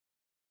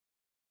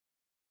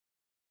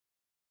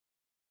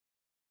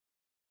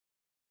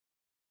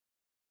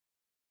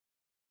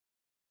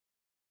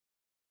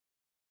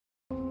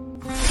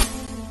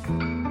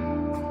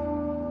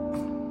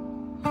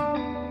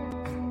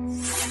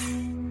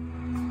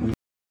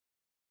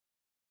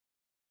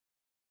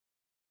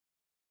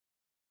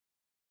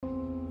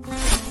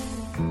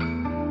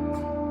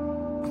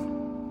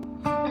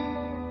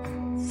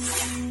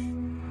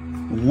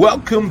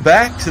Welcome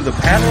back to the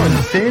Paddle and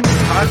Fin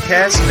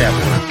Podcast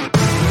Network.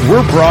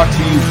 We're brought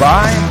to you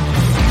by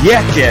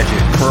Yak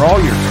Gadget. For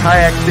all your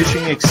kayak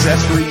fishing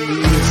accessory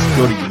needs,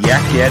 go to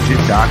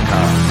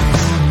yakgadget.com.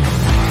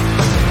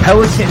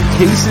 Pelican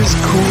cases,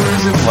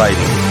 coolers, and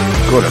lighting.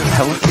 Go to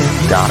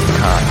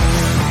pelican.com.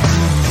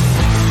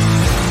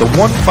 The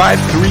 153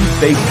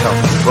 Bait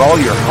Company. For all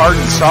your hard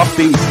and soft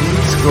bait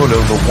needs, go to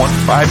the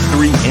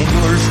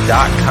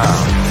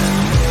 153anglers.com.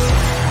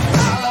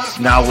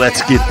 Now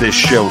let's get this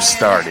show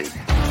started.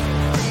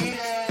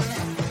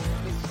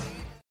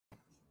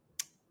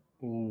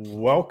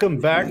 Welcome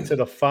back to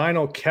the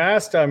final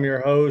cast. I'm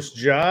your host,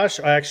 Josh.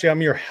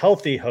 I'm your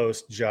healthy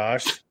host,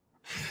 Josh.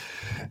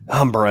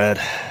 I'm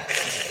Brad.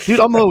 Dude,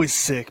 I'm always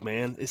sick,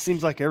 man. It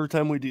seems like every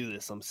time we do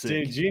this, I'm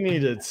sick. Dude, you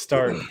need to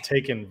start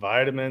taking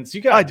vitamins. You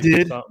got to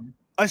do something.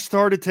 I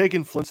started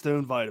taking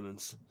Flintstone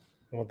vitamins.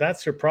 Well,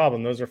 that's your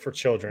problem. Those are for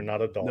children,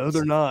 not adults. No,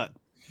 they're not.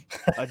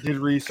 I did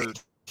research.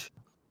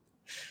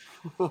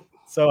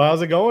 So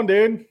how's it going,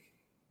 dude?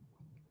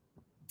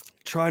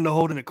 Trying to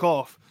hold in a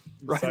cough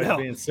right now.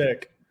 Being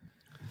sick.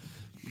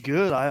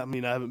 Good. I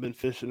mean, I haven't been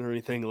fishing or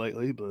anything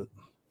lately, but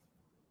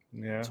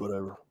yeah, it's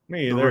whatever.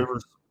 Me either.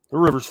 The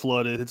river's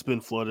flooded. It's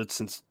been flooded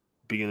since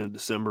beginning of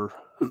December.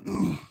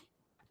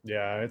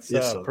 Yeah, it's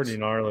pretty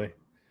gnarly.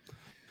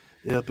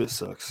 Yep, it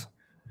sucks.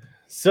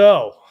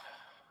 So,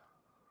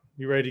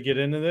 you ready to get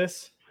into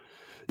this?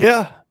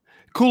 Yeah,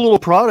 cool little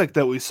product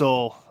that we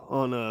saw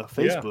on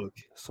Facebook.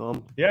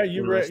 Yeah.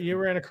 You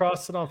ran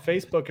across it on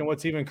Facebook, and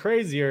what's even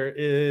crazier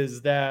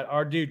is that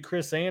our dude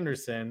Chris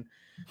Anderson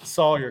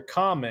saw your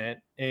comment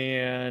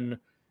and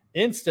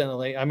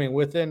instantly, I mean,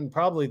 within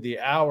probably the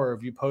hour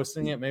of you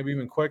posting it, maybe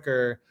even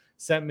quicker,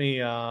 sent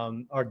me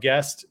our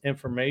guest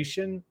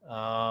information,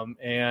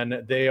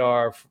 and they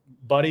are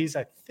buddies.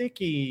 I think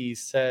he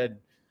said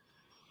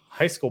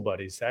high school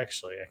buddies,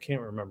 actually. I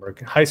can't remember,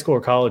 high school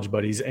or college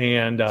buddies.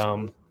 And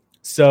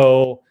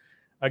so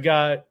I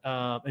got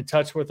in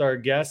touch with our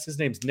guest. His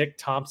name's Nick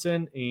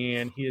Thompson,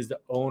 and he is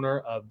the owner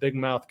of Big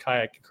Mouth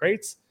Kayak and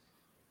Crates.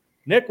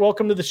 Nick,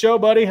 welcome to the show,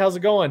 buddy. How's it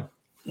going?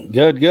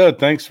 Good.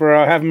 Thanks for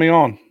having me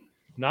on.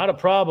 Not a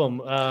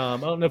problem. I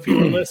don't know if you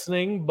were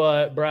listening,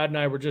 but Brad and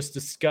I were just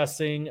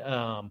discussing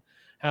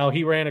how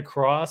he ran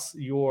across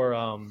your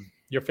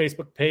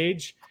Facebook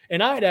page,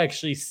 and I had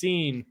actually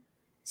seen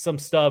some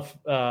stuff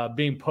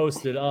being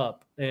posted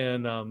up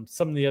and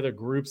some of the other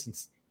groups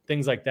and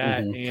things like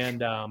that.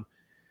 Mm-hmm.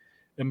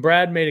 And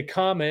Brad made a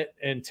comment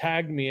and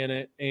tagged me in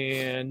it.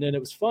 And then it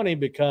was funny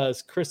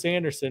because Chris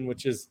Anderson,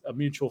 which is a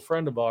mutual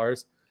friend of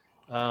ours,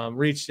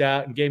 reached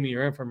out and gave me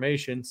your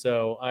information.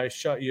 So I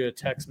shot you a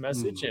text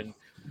message, and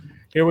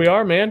here we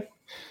are, man.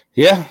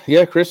 Yeah.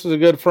 Chris is a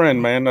good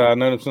friend, man. I've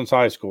known him since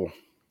high school.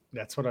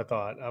 That's what I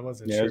thought. I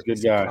wasn't sure he's a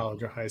good guy.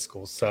 College or high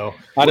school. So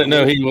I didn't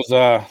know he was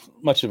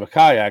much of a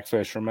kayak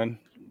fisherman.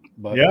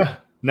 But yeah,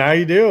 now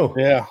you do.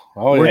 Yeah.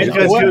 Oh, yeah.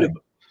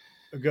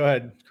 Go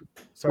ahead.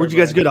 Sorry, where'd you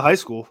guys go to high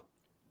school?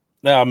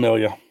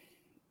 Amelia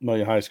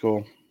High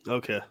School.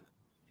 Okay.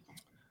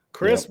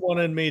 Chris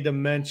wanted me to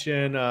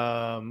mention,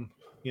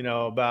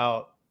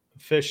 about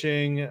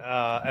fishing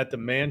at the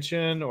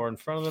mansion or in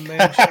front of the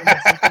mansion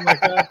or something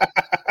like that.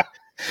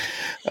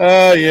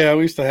 Yeah,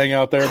 we used to hang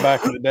out there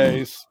back in the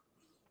days,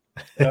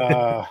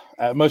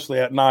 mostly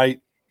at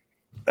night.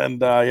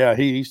 And,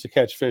 he used to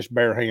catch fish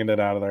barehanded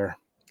out of there.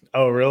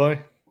 Oh,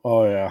 really?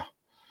 Oh, yeah.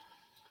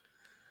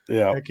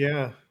 Yeah. Heck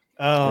yeah.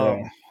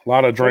 A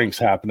lot of drinks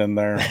happening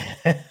there.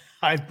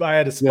 I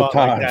had a spot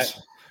like that.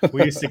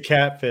 We used to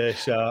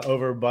catfish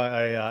over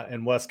by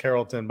in West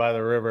Carrollton by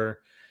the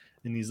river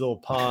in these little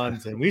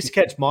ponds, and we used to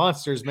catch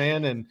monsters,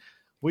 man. And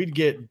we'd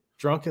get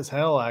drunk as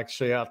hell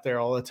actually out there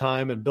all the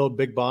time and build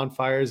big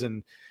bonfires,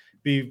 and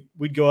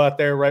we'd go out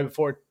there right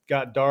before it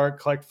got dark,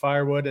 collect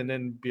firewood, and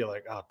then be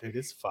like, "Oh, dude,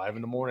 it's 5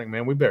 a.m,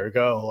 man. We better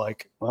go."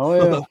 Like, oh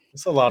yeah,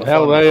 it's a lot of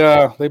hell.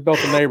 fun. They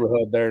built a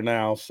neighborhood there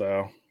now,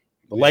 so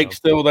the lake's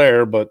still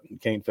there, but you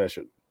can't fish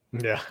it.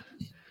 Yeah.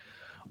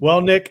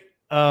 Well, Nick,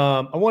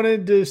 I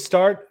wanted to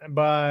start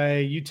by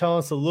you telling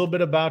us a little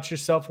bit about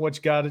yourself, what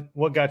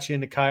got you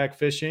into kayak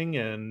fishing,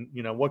 and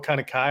what kind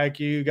of kayak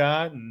you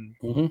got, and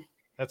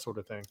that sort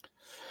of thing.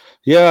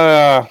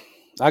 Yeah,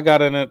 I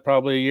got in it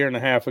probably a year and a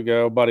half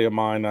ago. A buddy of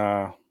mine,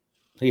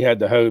 he had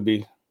the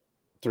Hobie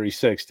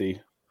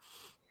 360,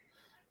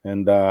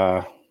 and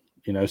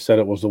said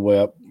it was a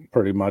whip,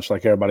 pretty much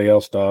like everybody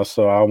else does.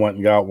 So I went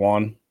and got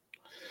one.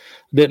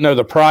 Didn't know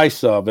the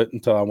price of it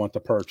until I went to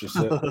purchase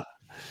it.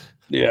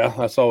 Yeah,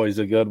 that's always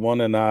a good one.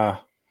 And,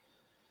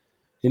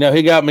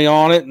 he got me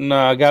on it and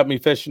got me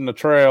fishing the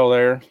trail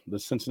there, the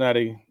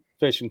Cincinnati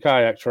Fish and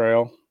Kayak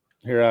Trail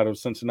here out of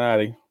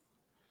Cincinnati.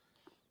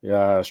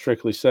 Yeah,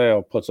 Strictly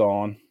Sail puts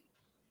on.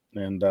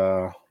 And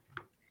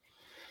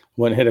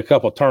went and hit a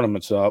couple of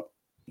tournaments up,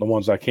 the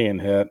ones I can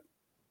hit.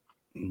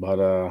 But,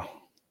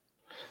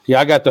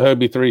 I got the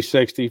Hobie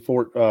 360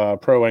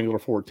 Pro Angler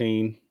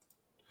 14.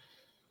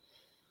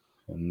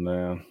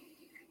 And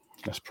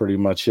that's pretty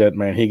much it,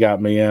 man. He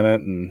got me in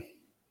it, and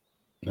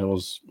that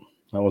was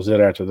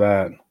it after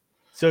that.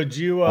 So did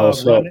you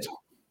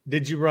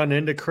Did you run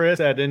into Chris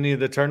at any of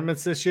the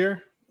tournaments this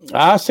year?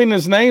 I seen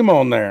his name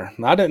on there.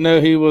 I didn't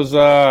know he was,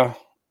 a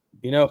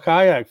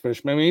kayak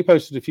fisherman. I mean, he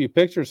posted a few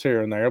pictures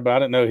here and there, but I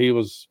didn't know he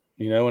was,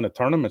 in the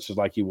tournaments just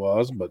like he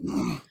was. But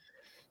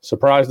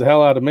surprised the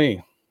hell out of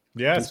me.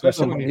 Yeah,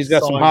 especially when he's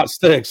got some hot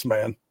sticks,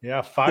 man.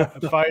 Yeah,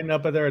 fighting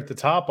up there at the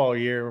top all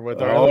year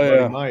with our other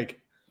buddy Mike.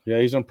 Yeah,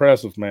 he's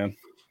impressive, man.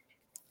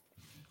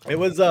 It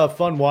was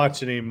fun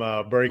watching him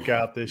break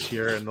out this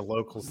year in the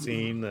local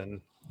scene,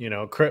 and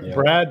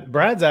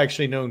Brad's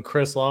actually known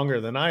Chris longer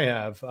than I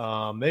have.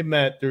 They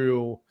met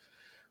through,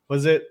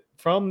 was it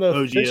from the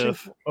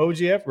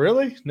OGF?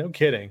 Really? No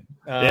kidding.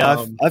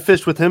 Yeah, I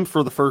fished with him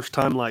for the first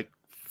time like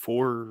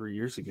 4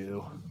 years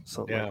ago,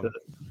 something like that.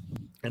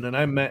 And then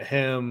I met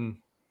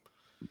him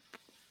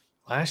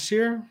last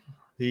year,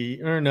 the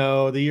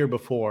year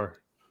before.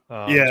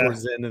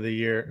 Towards the end of the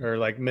year or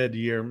like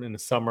mid-year in the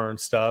summer and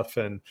stuff.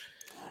 And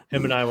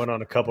him and I went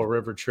on a couple of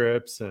river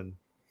trips, and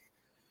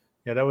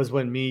that was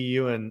when me,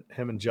 you, and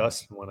him and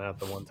Justin went out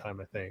the one time,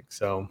 I think.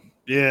 So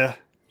he's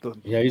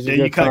a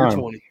good time.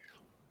 20.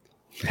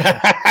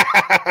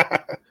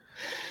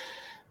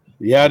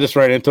 Yeah, I just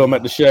ran into him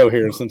at the show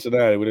here in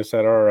Cincinnati. We just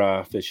had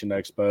our fishing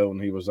expo,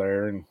 and he was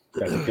there, and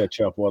got to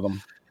catch up with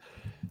him.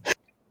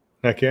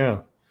 Heck yeah.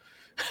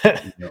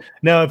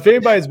 Now, if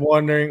anybody's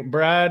wondering,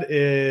 Brad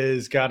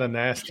is got a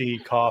nasty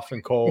cough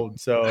and cold.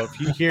 So if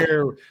you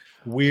hear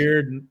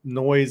weird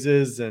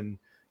noises and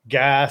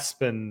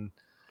gasp and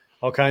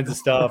all kinds of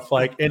stuff,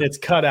 and it's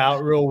cut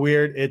out real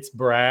weird, it's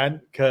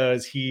Brad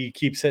because he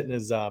keeps hitting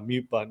his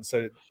mute button.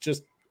 So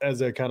just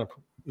as a kind of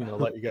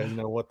let you guys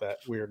know what that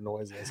weird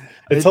noise is.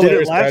 It's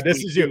hilarious, Brad.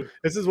 This is you.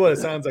 This is what it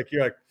sounds like.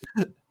 You're like,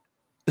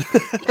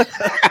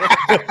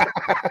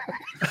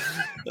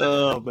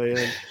 oh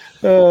man.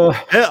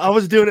 I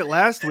was doing it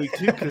last week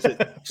too because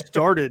it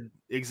started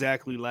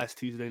exactly last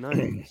Tuesday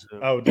night. So.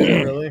 Oh, did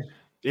it really?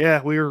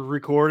 Yeah, we were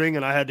recording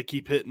and I had to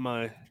keep hitting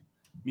my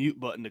mute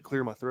button to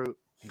clear my throat.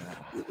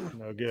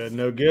 No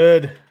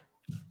good.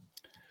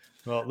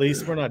 Well, at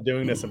least we're not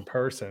doing this in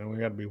person. We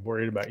got to be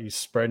worried about you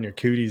spreading your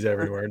cooties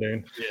everywhere,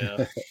 dude.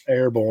 Yeah,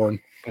 airborne.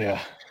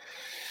 Yeah.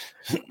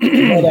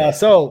 But,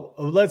 so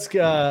let's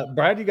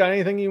Brad, you got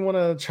anything you want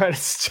to try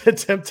to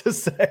attempt to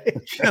say?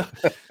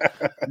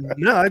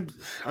 No,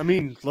 I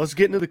mean, let's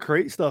get into the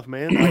crate stuff,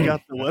 man. I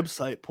got the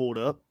website pulled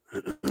up.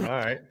 All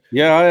right.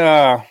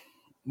 Yeah,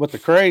 with the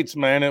crates,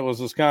 man, it was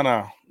just kind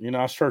of,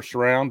 I searched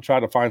around, tried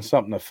to find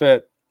something to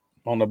fit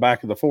on the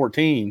back of the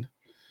 14,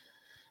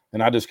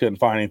 and I just couldn't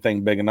find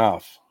anything big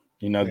enough.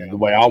 The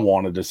way I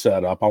wanted to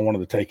set up. I wanted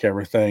to take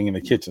everything in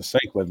the kitchen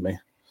sink with me.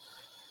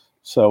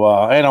 So,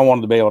 and I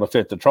wanted to be able to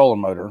fit the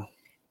trolling motor.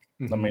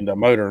 Mm-hmm. I mean, the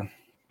motor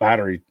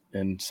battery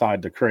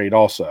inside the crate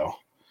also.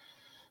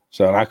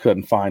 So I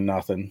couldn't find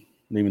nothing.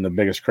 Even the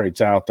biggest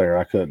crates out there,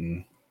 I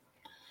didn't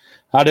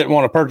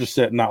want to purchase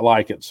it and not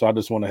like it. So I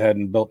just went ahead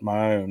and built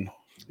my own.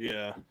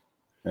 Yeah.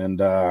 And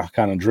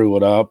kind of drew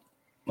it up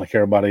like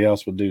everybody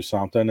else would do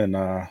something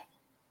and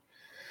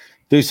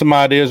do some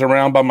ideas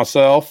around by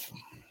myself.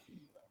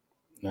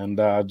 And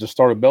just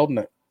started building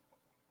it.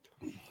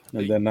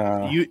 And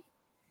then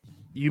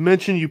you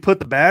mentioned you put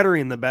the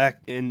battery in the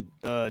back and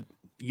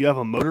you have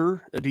a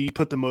motor. Do you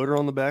put the motor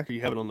on the back or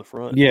you have it on the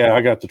front? Yeah,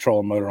 I got the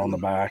trolling motor on the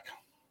back.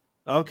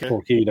 Okay.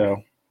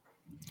 Torpedo.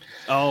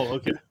 Oh,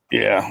 okay.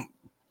 Yeah.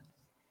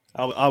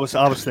 I was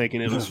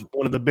thinking it was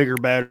one of the bigger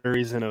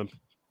batteries in a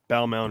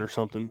bow mount or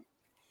something.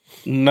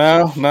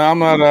 No, I'm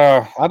not.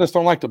 I just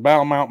don't like the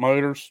bow mount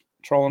motors.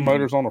 Trolling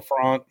motors on the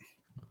front.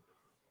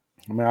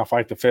 I mean, I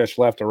fight the fish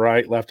left to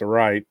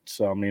right.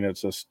 So, I mean,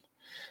 it's just,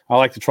 I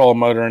like the trolling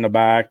motor in the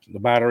back. The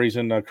battery's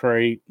in the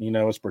crate,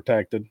 it's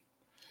protected.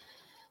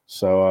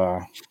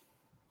 So,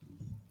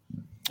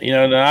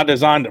 I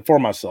designed it for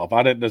myself.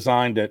 I didn't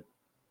design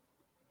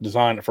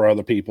it for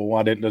other people.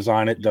 I didn't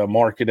design it to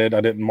market it.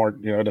 I didn't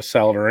to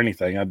sell it or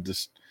anything.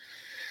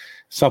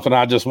 Something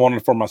I just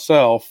wanted for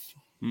myself.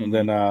 Mm-hmm. And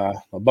then a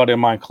buddy of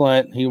mine,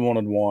 Clint, he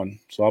wanted one.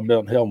 So I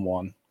built him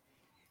one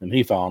and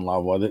he fell in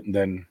love with it. And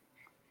then,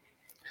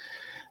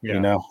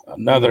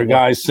 another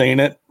guy's seen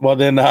it. Well,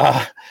 then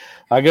I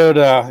go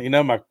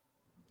to,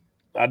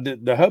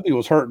 the hubby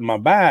was hurting my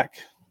back.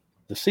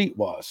 The seat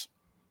was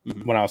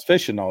when I was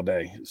fishing all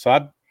day. So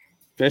I'd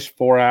fish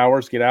 4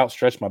 hours, get out,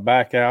 stretch my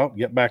back out,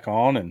 get back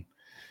on and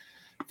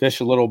fish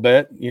a little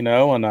bit, and,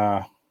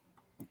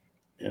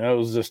 it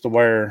was just to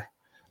where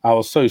I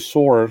was so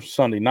sore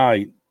Sunday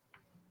night,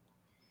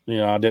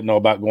 I didn't know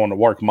about going to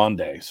work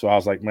Monday. So I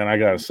was like, man, I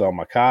got to sell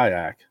my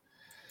kayak.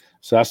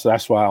 So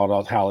that's why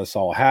how this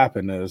all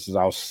happened is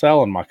I was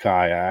selling my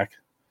kayak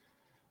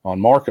on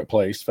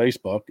Marketplace,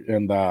 Facebook,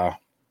 and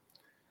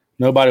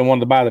nobody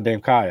wanted to buy the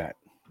damn kayak.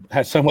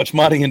 Had so much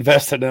money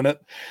invested in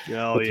it.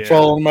 The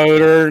trolling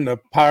motor and the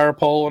power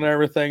pole and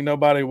everything.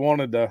 Nobody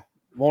wanted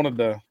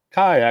the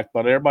kayak,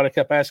 but everybody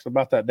kept asking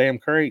about that damn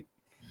crate.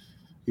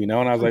 And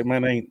I was like,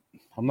 man,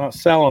 I'm not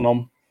selling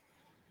them.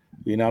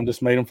 I'm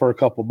just made them for a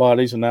couple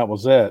buddies, and that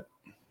was it.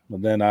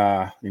 But then,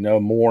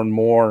 more and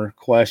more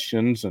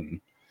questions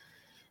and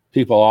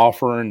people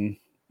offering,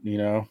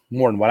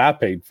 more than what I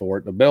paid for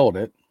it to build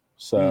it.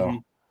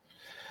 So,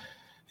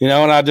 and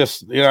I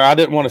just, I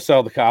didn't want to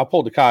sell the kayak. I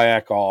pulled the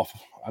kayak off.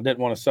 I didn't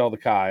want to sell the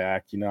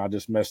kayak. I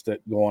just missed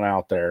it going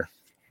out there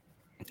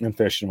and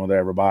fishing with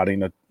everybody.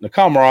 And the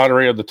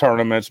camaraderie of the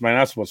tournaments, man,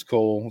 that's what's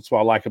cool. That's what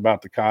I like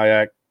about the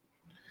kayak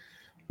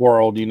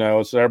world.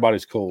 It's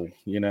everybody's cool.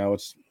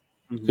 It's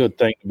a good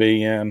thing to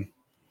be in.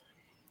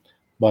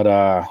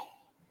 But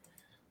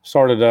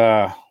started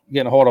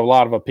getting a hold of a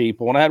lot of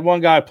people. And I had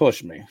one guy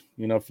push me,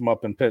 from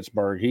up in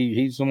Pittsburgh.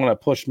 He's the one that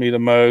pushed me the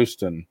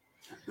most. And,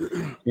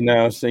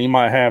 so you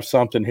might have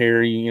something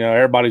here.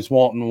 Everybody's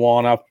wanting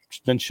one. I've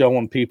been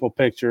showing people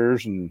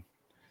pictures. And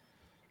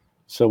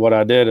so what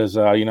I did is,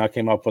 I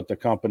came up with the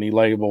company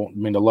label,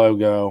 the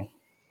logo,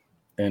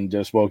 and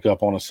just woke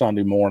up on a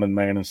Sunday morning,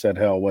 man, and said,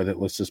 hell with it.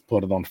 Let's just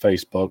put it on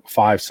Facebook,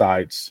 5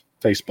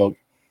 Facebook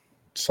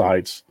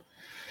sites.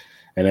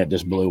 And it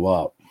just blew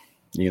up.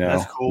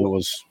 That's cool.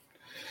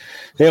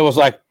 It was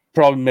like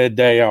probably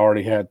midday. I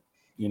already had,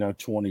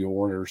 20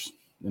 orders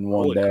in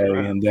one day.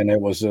 Crap. And then it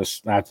was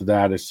just, after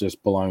that, it's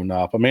just blown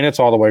up. I mean, it's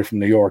all the way from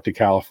New York to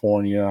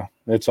California.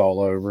 It's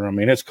all over. I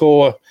mean, it's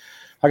cool.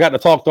 I got to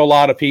talk to a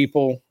lot of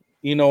people,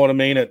 you know what I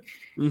mean?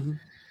 And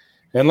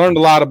learned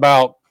a lot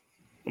about,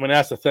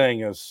 that's the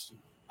thing is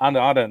I'm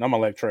an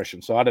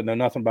electrician, so I didn't know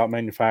nothing about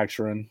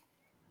manufacturing,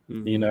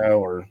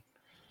 or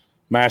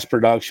mass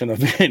production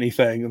of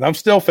anything. And I'm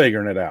still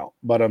figuring it out.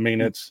 But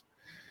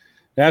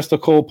that's the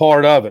cool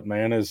part of it,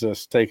 man, is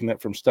just taking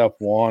it from step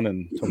one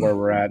and to where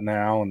we're at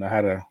now. And I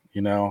had a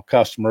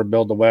customer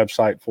build the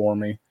website for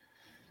me.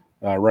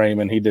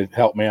 Raymond, he did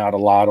help me out a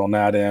lot on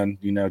that end,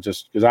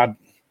 just because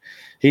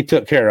he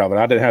took care of it.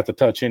 I didn't have to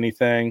touch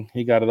anything.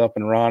 He got it up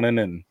and running,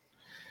 and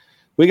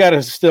we got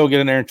to still get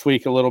in there and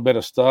tweak a little bit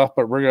of stuff.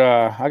 But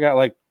I got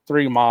like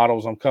 3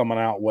 models I'm coming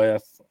out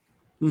with,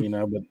 but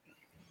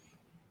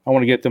I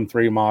want to get them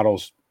 3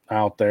 models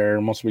out there.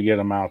 And once we get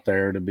them out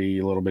there, to be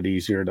a little bit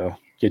easier to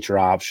get your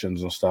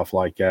options and stuff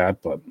like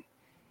that. But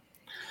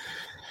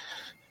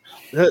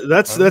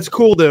that's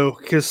cool though,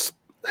 because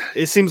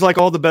it seems like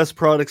all the best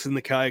products in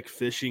the kayak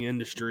fishing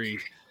industry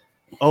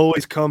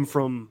always come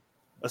from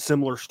a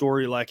similar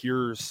story like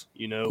yours,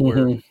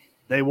 where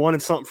they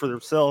wanted something for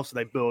themselves, so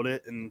they built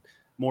it, and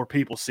more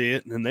people see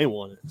it, and then they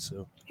want it.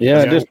 So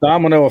just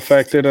domino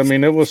affected.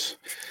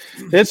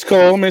 It's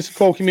cool. It's a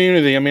cool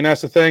community.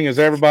 That's the thing, is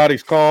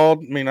everybody's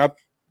called.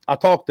 I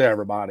talk to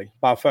everybody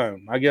by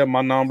phone. I give them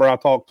my number. I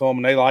talk to them,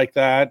 and they like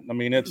that.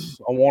 It's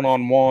a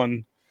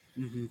one-on-one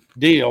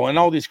deal, and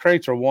all these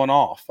crates are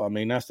one-off.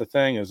 That's the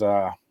thing is,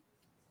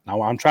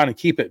 I'm trying to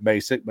keep it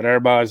basic, but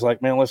everybody's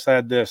like, man, let's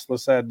add this,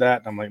 let's add that.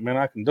 And I'm like, man,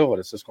 I can do it.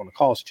 It's just going to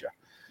cost you.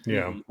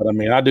 Yeah. But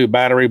I do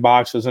battery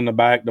boxes in the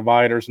back,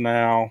 dividers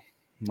now.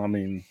 I'm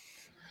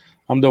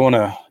doing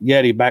a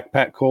Yeti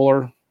backpack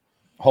cooler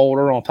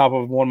holder on top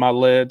of one of my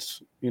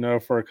lids,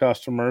 for a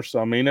customer.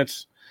 So,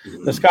 it's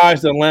the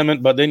sky's the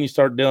limit, but then you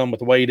start dealing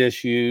with weight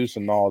issues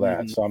and all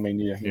that. So,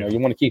 you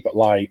want to keep it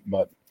light,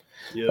 but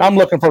I'm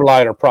looking for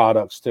lighter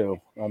products too.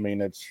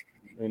 It's,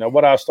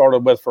 what I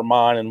started with for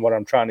mine and what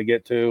I'm trying to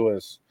get to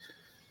is,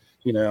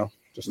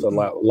 just a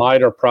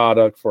lighter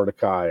product for the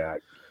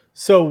kayak.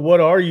 So what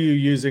are you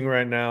using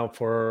right now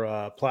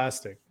for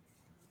plastic?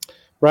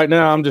 Right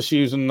now, I'm just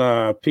using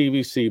a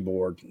PVC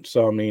board.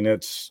 So,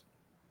 it's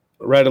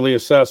readily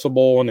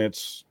accessible, and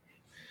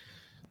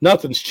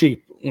nothing's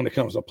cheap when it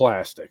comes to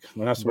plastic.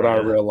 And that's what I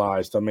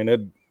realized.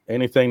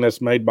 Anything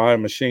that's made by a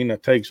machine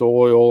that takes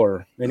oil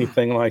or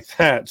anything like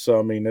that.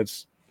 So,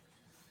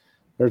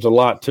 there's a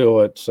lot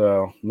to it.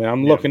 So,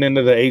 I'm looking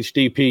into the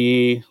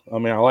HDPE. I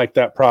like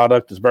that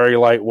product. It's very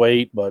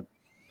lightweight, but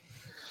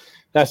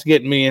that's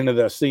getting me into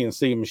the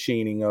CNC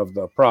machining of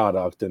the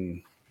product.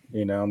 And,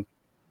 I'm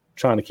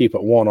trying to keep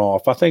it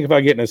one-off. I think if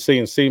I get in the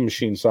CNC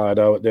machine side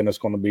of it, then it's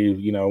going to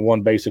be,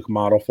 one basic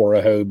model for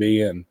a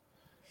Hobie and,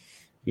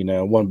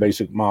 one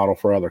basic model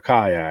for other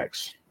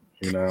kayaks,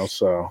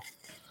 so.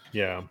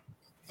 Yeah.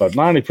 But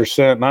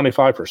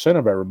 95%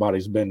 of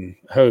everybody's been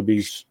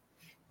Hobies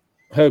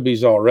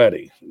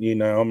already,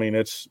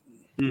 it's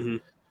a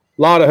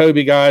lot of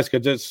Hobie guys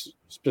because it's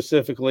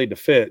specifically to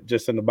fit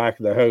just in the back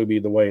of the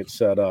Hobie the way it's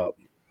set up.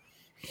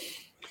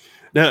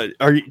 Now,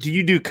 do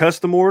you do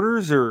custom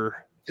orders,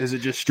 or is it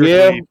just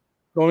strictly?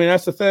 Yeah,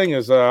 that's the thing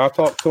is I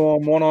talk to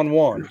them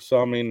one-on-one.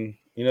 So,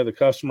 the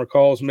customer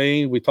calls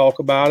me, we talk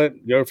about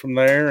it, go from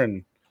there,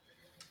 and,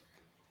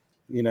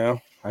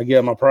 I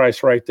get my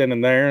price right then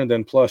and there, and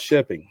then plus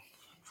shipping.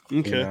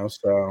 Okay.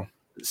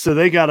 So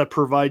they got to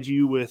provide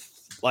you with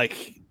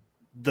like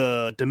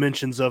the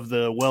dimensions of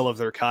the well of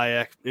their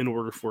kayak in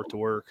order for it to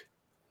work.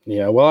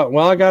 Yeah. Well,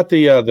 I got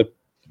the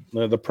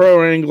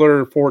Pro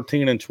Angler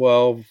 14 and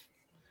 12.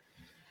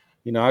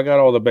 I got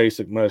all the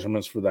basic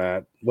measurements for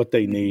that, what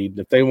they need.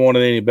 If they want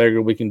it any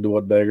bigger, we can do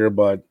it bigger,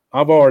 but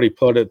I've already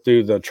put it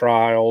through the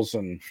trials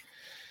and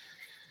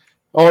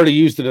already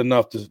used it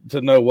enough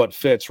to know what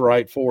fits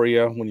right for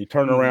you when you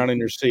turn around in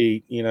your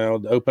seat,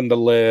 open the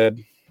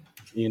lid,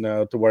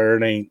 to where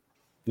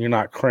you're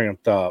not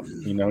cramped up,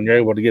 and you're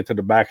able to get to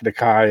the back of the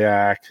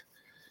kayak,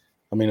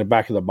 I mean, the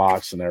back of the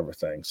box and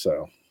everything.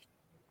 So,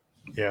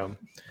 yeah,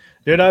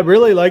 dude, I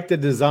really like the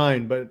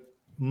design, but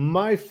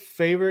my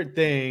favorite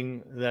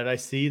thing that I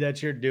see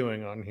that you're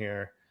doing on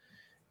here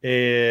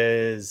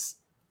is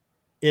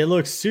it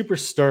looks super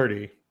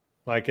sturdy.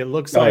 Like it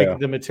looks like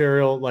the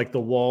material, like the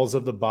walls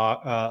of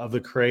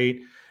the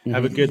crate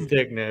have a good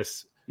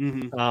thickness.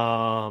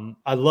 Mm-hmm.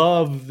 I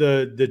love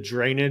the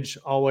drainage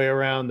all the way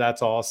around.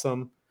 That's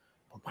awesome.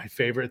 But my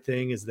favorite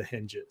thing is the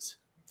hinges.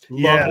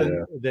 Love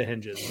the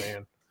hinges,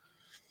 man.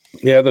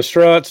 Yeah, the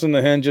struts and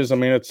the hinges. I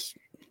mean, it's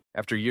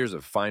after years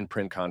of fine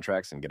print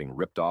contracts and getting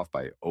ripped off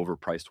by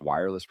overpriced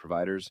wireless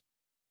providers,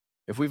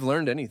 if we've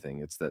learned anything,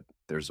 it's that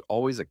there's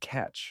always a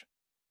catch.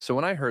 So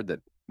when I heard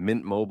that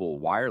Mint Mobile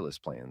wireless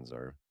plans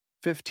are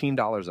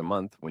 $15 a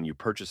month when you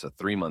purchase a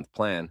 3-month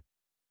plan,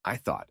 I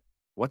thought,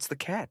 what's the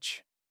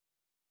catch?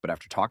 But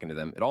after talking to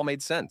them, it all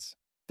made sense.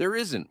 There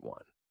isn't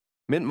one.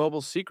 Mint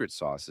Mobile's secret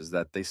sauce is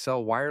that they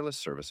sell wireless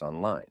service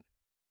online.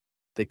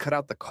 They cut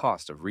out the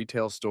cost of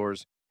retail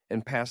stores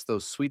and pass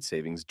those sweet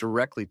savings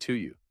directly to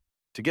you.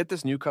 To get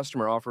this new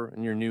customer offer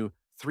and your new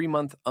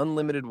 3-month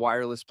unlimited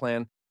wireless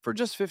plan for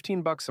just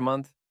 $15 a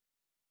month,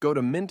 go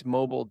to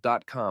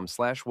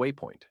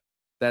mintmobile.com/waypoint.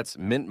 That's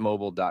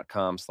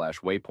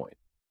mintmobile.com/waypoint.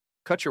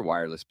 Cut your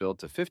wireless bill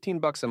to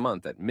 $15 a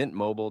month at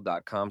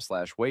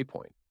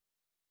mintmobile.com/waypoint.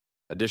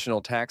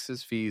 Additional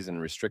taxes, fees,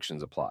 and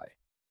restrictions apply.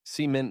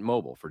 See Mint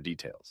Mobile for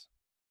details.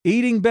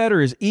 Eating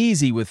better is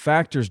easy with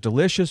Factor's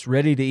delicious,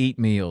 ready-to-eat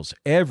meals.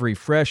 Every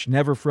fresh,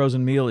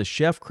 never-frozen meal is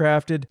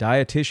chef-crafted,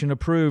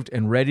 dietitian-approved,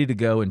 and ready to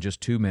go in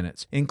just 2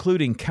 minutes,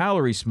 including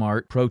Calorie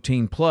Smart,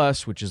 Protein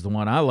Plus, which is the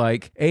one I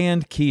like,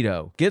 and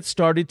Keto. Get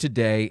started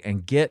today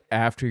and get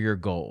after your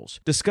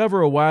goals.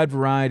 Discover a wide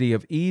variety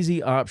of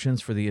easy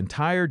options for the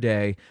entire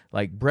day,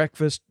 like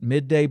breakfast,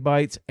 midday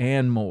bites,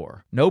 and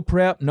more. No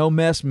prep, no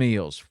mess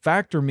meals.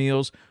 Factor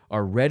meals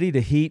are ready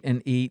to heat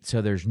and eat,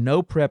 so there's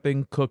no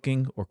prepping,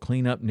 cooking, or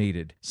cleanup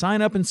needed. Sign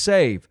up and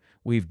save.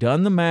 We've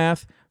done the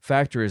math.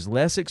 Factor is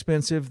less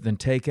expensive than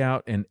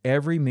takeout, and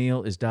every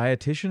meal is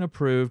dietitian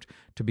approved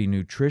to be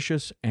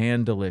nutritious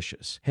and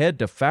delicious. Head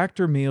to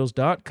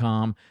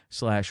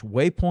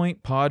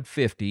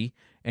factormeals.com/waypointpod50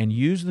 and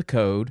use the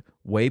code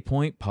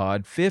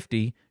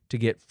waypointpod50 to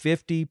get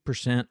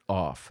 50%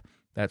 off.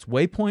 That's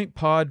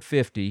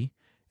waypointpod50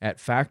 at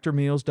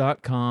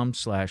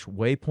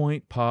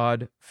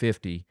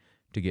factormeals.com/waypointpod50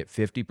 to get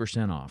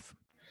 50% off.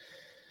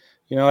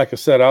 You know, like I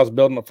said, I was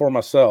building it for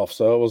myself.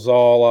 So it was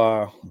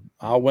all,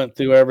 I went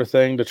through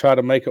everything to try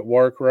to make it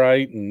work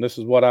right. And this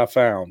is what I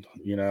found,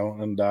 you know,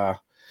 and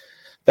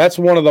that's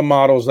one of the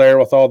models there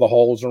with all the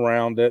holes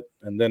around it.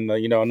 And then,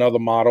 another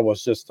model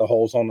was just the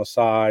holes on the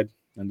side.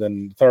 And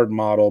then the third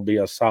model will be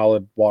a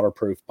solid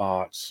waterproof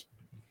box,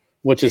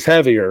 which is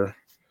heavier,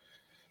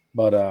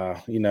 but,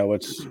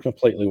 it's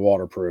completely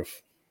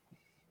waterproof.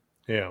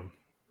 Yeah.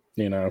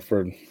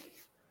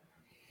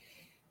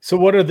 So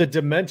what are the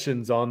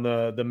dimensions on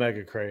the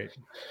Mega Crate?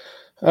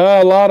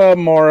 A lot of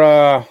them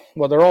are,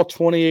 they're all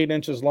 28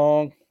 inches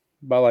long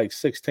by like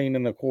 16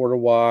 1/4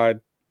 wide.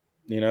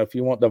 If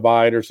you want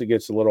dividers, it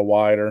gets a little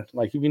wider.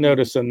 Like if you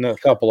notice in a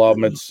couple of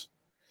them,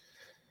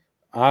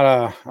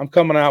 I'm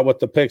coming out with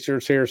the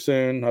pictures here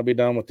soon. I'll be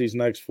done with these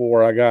next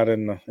 4 I got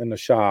in the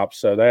shop.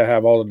 So they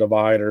have all the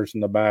dividers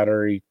and the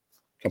battery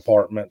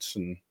compartments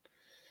and,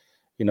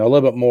 a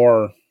little bit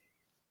more.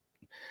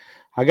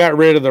 I got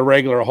rid of the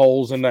regular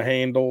holes in the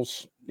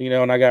handles,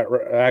 and I got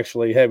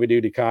actually heavy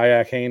duty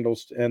kayak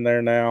handles in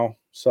there now.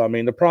 So, I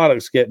mean, the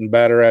product's getting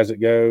better as it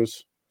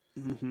goes.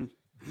 Mm-hmm.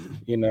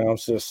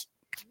 It's just,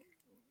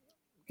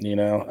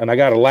 and I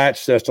got a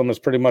latch system that's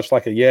pretty much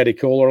like a Yeti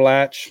cooler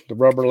latch, the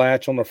rubber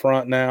latch on the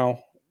front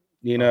now,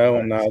 nice.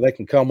 And they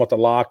can come with a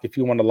lock. If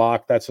you want to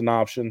lock, that's an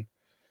option.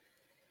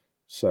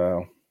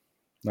 So,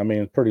 I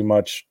mean, pretty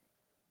much.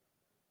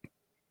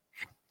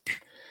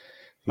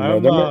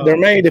 They're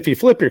made, if you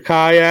flip your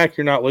kayak,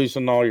 you're not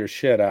losing all your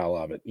shit out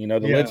of it. The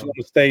lid's going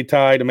to stay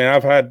tight. I mean,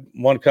 I've had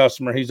one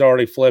customer, he's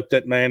already flipped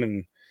it, man,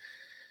 and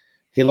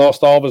he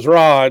lost all of his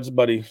rods,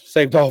 but he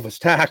saved all of his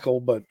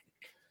tackle. But,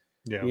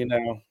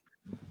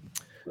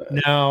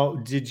 Now,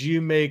 did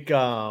you make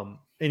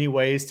any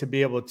ways to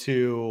be able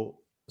to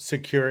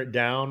secure it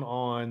down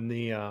on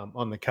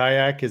the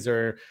kayak? Is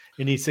there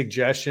any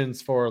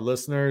suggestions for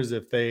listeners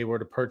if they were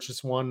to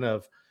purchase one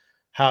of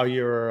how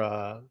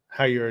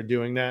you're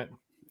doing that?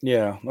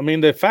 Yeah, I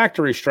mean the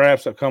factory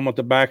straps that come with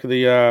the back of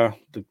the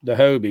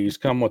Hobies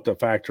come with the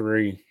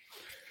factory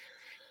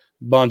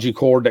bungee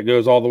cord that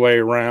goes all the way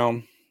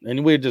around,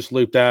 and we just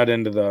loop that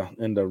into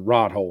the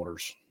rod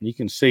holders. You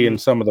can see in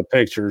some of the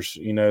pictures,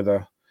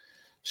 the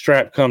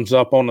strap comes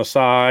up on the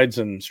sides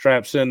and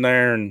straps in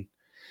there, and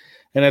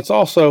it's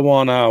also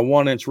on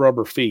 1-inch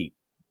rubber feet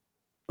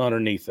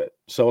underneath it,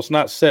 so it's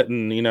not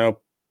sitting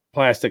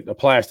plastic to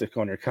plastic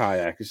on your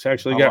kayak. It's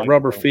actually got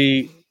rubber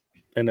feet.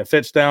 And it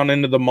fits down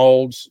into the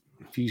molds.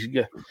 If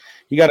you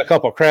got a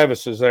couple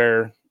crevices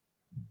there,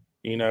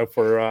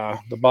 for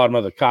the bottom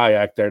of the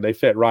kayak there, they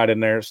fit right in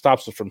there. It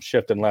stops it from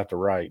shifting left or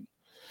right.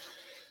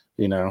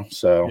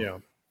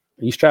 So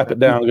You strap it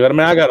down good. I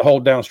mean, I got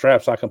hold down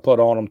straps I can put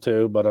on them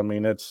too, but I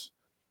mean, it's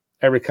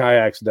every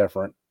kayak's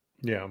different.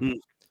 Yeah.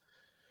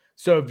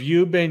 So have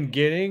you been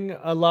getting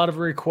a lot of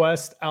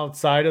requests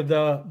outside of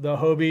the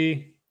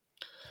Hobie?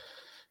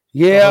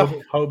 Yeah,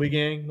 Hobie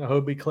gang, the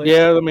Hobie clique.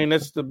 Yeah, I mean,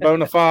 it's the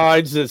bona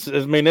fides.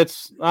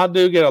 I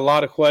do get a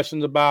lot of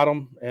questions about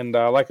them, and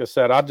like I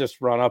said, I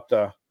just run up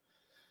to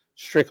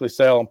strictly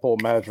sell and pull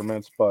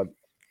measurements. But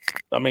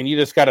I mean, you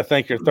just got to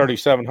think your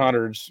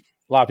 3700s.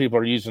 A lot of people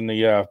are using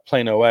the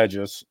Plano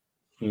edges,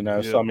 you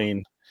know. So I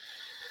mean,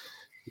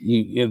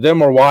 you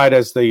them are wide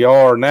as they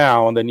are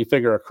now, and then you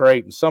figure a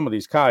crate, and some of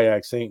these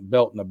kayaks ain't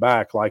built in the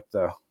back like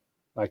the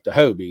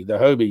Hobie. The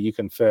Hobie you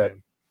can fit,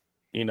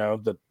 you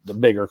know, the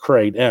bigger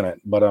crate in it.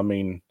 But I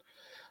mean,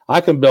 I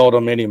can build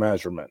them any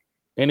measurement,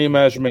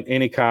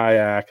 any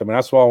kayak. I mean,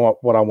 that's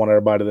what I want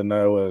everybody to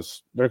know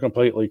is they're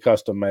completely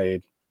custom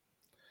made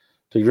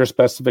to your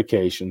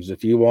specifications.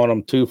 If you want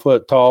them 2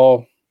 foot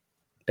tall,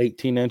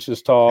 18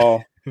 inches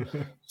tall,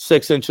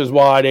 6 inches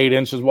wide, 8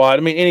 inches wide,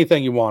 I mean,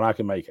 anything you want, I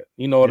can make it.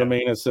 You know what I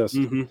mean? It's just,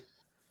 you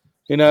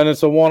know, and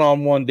it's a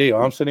one-on-one deal.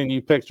 I'm sending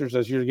you pictures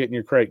as you're getting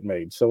your crate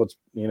made. So it's,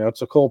 you know,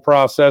 it's a cool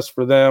process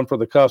for them, for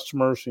the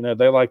customers. You know,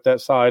 they like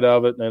that side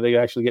of it, and they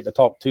actually get to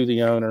talk to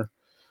the owner.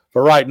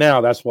 But right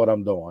now, that's what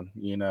I'm doing,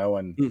 you know,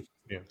 and,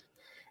 you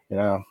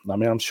know, I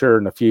mean, I'm sure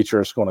in the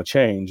future it's going to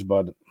change,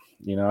 but,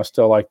 you know, I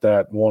still like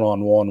that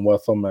one-on-one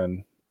with them.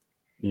 And,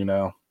 you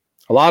know,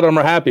 a lot of them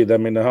are happy. I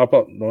mean,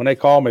 when they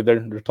call me,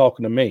 they're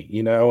talking to me,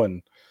 you know,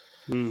 and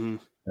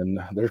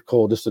they're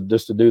cool just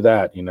to do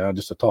that, you know,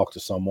 just to talk to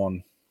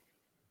someone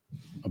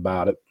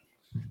about it.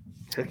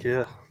 Heck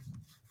yeah.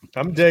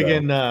 I'm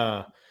digging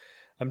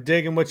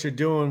what you're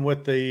doing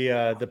with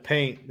the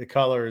paint, the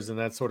colors, and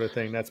that sort of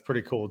thing. That's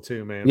pretty cool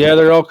too, man. Yeah,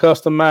 they're all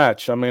custom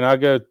match. I mean,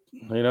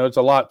 you know, it's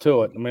a lot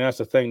to it. I mean, that's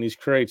the thing. These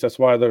crates, that's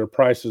why they're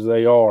prices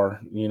they are,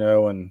 you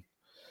know, and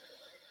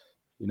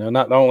you know,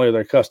 not only are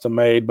they custom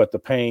made, but the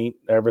paint,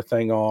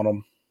 everything on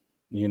them,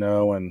 you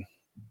know, and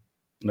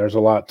there's a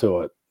lot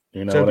to it.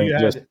 You know, so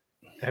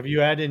have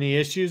you had any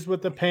issues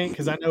with the paint?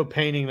 Because I know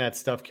painting that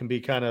stuff can be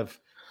kind of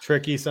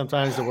tricky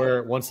sometimes to where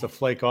it wants to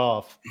flake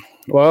off.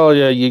 Well,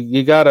 yeah,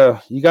 you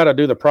gotta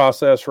do the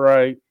process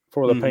right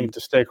for the paint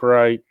to stick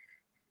right.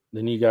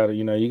 Then you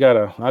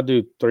gotta I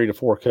do 3 to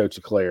 4 coats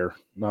of clear.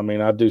 I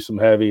mean, I do some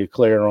heavy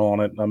clear on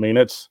it. I mean,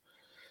 it's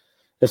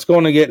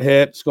going to get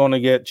hit, it's going to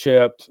get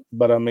chipped,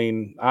 but I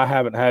mean, I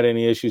haven't had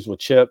any issues with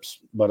chips,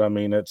 but I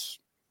mean, it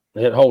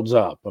holds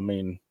up. I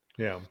mean,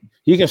 yeah,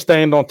 you can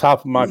stand on top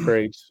of my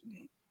crates,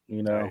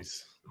 you know.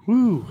 Nice.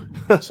 Woo.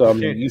 So I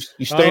mean,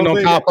 you stand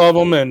on top of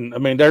them, and I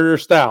mean, they're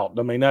stout.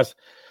 I mean, I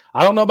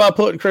don't know about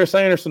putting Chris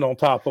Anderson on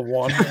top of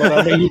one, but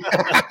I mean,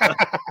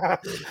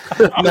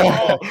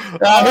 no,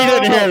 he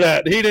didn't hear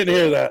that. He didn't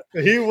hear that.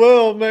 He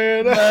will,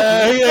 man.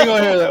 He ain't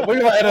gonna hear that. We're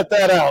gonna edit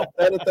that out.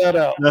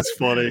 That's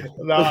funny.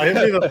 No,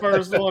 he'll be the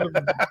first one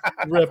to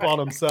rip on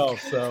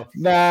himself. So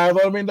nah,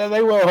 but I mean,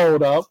 they will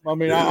hold up. I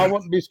mean, I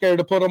wouldn't be scared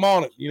to put them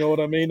on it. You know what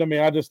I mean? I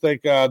mean, I just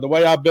think the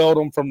way I built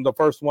them from the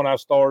first one I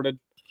started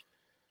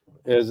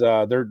is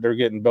they're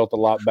getting built a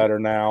lot better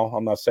now.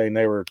 I'm not saying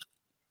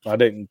I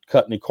didn't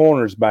cut any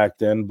corners back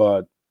then,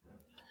 but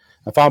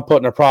if I'm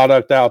putting a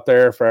product out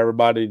there for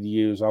everybody to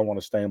use, I want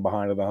to stand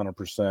behind it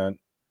 100%.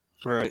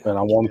 Right. And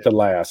I want it to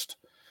last,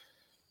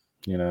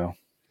 you know.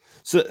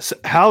 So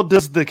how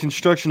does the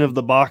construction of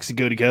the box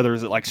go together?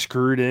 Is it like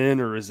screwed in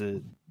or is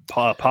it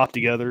popped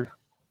together?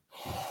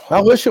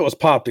 I wish it was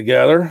popped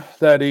together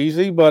that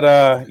easy,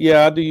 but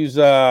yeah, I do use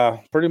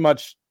pretty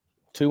much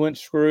 2-inch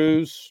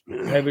screws,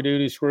 heavy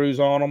duty screws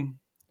on them.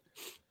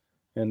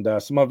 And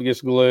some of it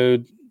gets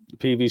glued.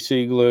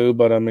 PVC glue,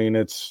 but I mean,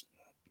 it's,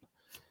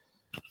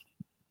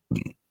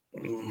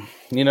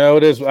 you know,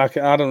 it is, I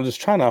don't know, just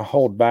trying to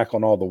hold back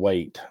on all the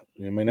weight.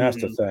 I mean,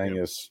 that's the thing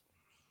is,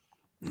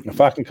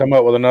 if I can come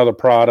up with another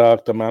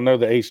product, I mean, I know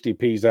the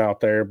HDP's out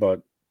there,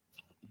 but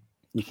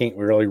you can't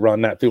really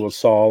run that through a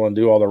saw and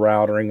do all the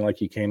routering like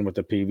you can with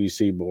the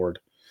PVC board.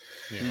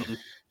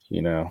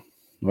 You know,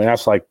 I mean,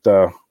 that's like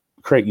the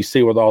crate you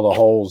see with all the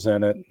holes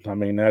in it. I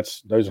mean,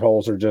 those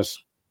holes are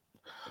just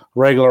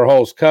regular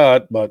holes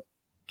cut, but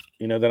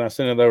you know, then I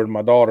send it over to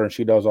my daughter and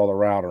she does all the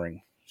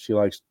routering. She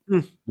likes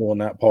doing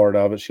that part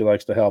of it. She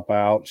likes to help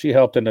out. She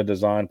helped in the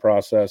design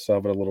process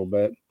of it a little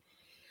bit.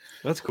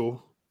 That's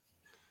cool.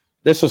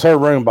 This is her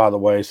room, by the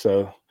way,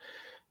 so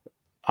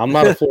I'm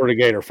not a Florida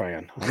Gator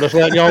fan. I'm just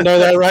letting y'all know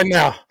that right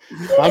now.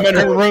 I'm in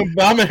her room.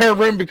 I'm in her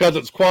room because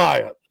it's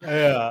quiet.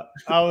 Yeah,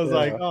 I was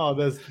like, oh,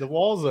 the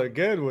walls are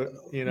good. With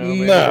you know,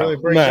 no,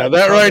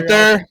 that right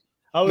there.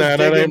 I was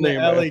digging the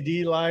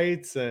LED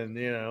lights, and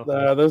you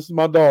know, this is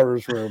my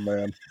daughter's room,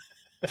 man.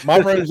 My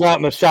room's out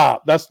in the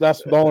shop. That's the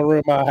only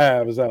room I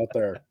have is out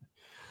there.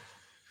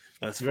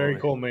 That's very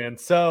cool, man.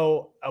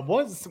 So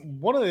one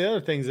of the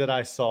other things that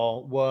I saw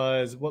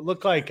was what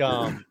looked like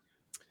I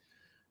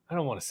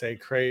don't want to say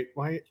crate,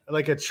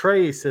 like a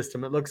tray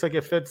system. It looks like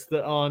it fits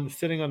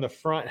sitting on the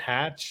front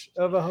hatch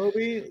of a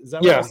Hobie. Is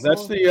that yeah?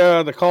 That's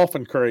the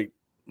coffin crate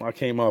I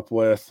came up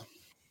with,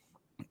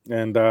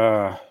 and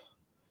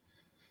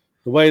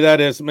the way that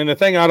is, I mean, the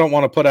thing I don't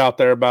want to put out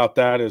there about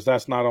that is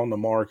that's not on the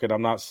market.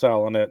 I'm not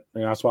selling it.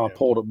 And that's why I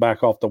pulled it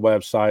back off the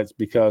websites,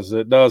 because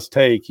it does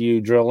take you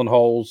drilling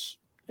holes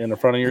in the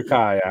front of your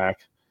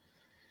kayak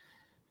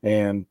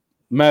and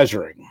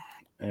measuring.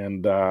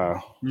 And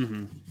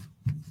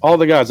all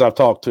the guys I've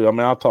talked to, I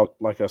mean, I've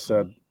talked, like I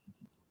said,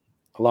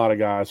 a lot of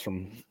guys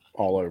from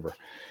all over.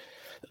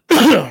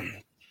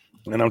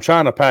 And I'm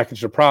trying to package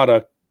the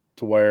product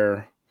to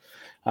where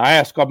I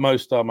asked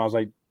most of them, I was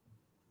like,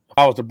 if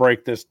I was to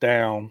break this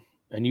down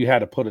and you had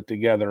to put it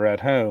together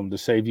at home to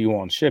save you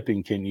on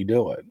shipping, can you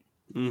do it?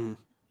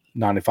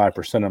 95%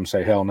 of them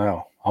say, hell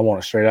no. I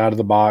want it straight out of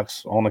the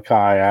box on a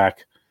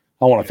kayak.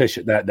 I want to fish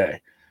it that day.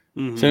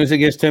 As soon as it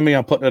gets to me,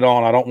 I'm putting it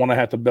on. I don't want to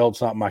have to build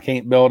something. I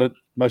can't build it.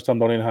 Most of them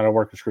don't even know how to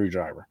work a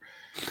screwdriver.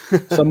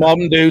 Some of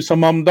them do,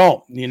 some of them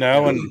don't, you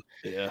know,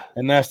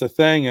 and that's the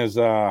thing is,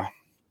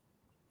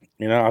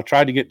 you know, I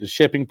tried to get the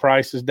shipping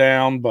prices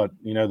down, but,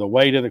 you know, the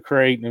weight of the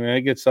crate, I mean,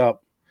 it gets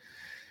up,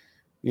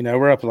 you know,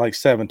 we're up to like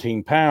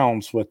 17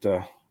 pounds with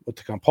the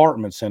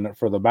compartments in it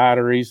for the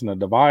batteries and the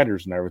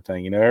dividers and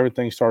everything. You know,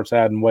 everything starts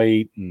adding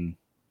weight, and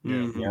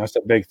you know, that's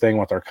the big thing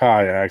with our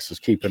kayaks is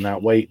keeping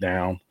that weight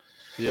down.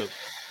 Yep.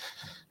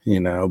 You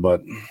know,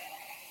 but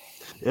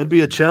it'd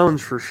be a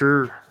challenge for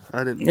sure.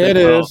 I didn't. It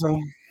is.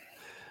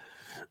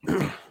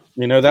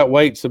 You know, that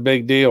weight's a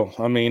big deal.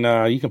 I mean,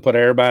 you can put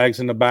airbags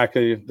in the back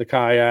of the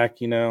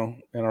kayak. You know,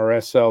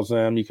 NRS sells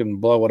them. You can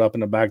blow it up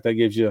in the back. That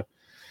gives you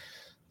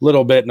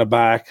little bit in the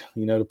back,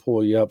 you know, to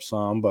pull you up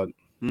some, but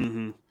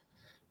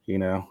you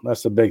know,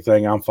 that's the big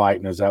thing I'm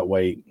fighting is that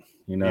weight,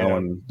 you know,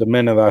 and the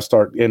minute I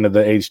start into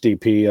the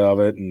HDP of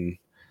it, and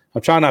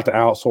I'm trying not to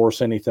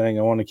outsource anything.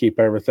 I want to keep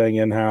everything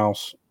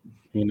in-house,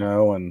 you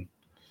know, and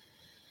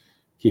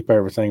keep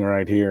everything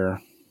right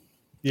here.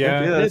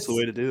 Yeah, that's the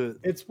way to do it.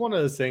 It's one of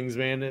those things,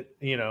 man.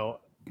 You know,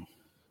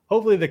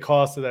 hopefully the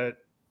cost of that,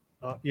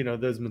 you know,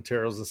 those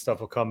materials and stuff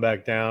will come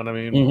back down. I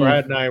mean,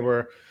 Brad and I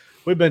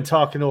we've been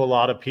talking to a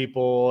lot of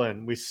people,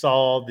 and we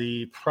saw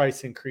the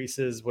price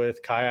increases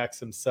with kayaks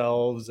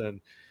themselves, and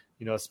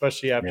you know,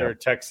 especially after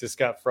Texas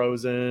got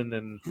frozen,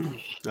 and you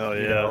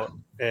know,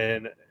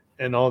 and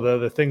all the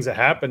other things that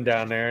happened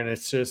down there. And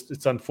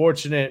it's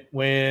unfortunate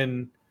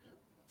when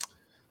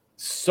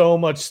so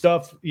much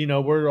stuff, you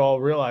know, we're all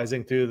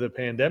realizing through the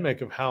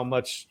pandemic of how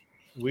much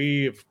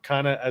we've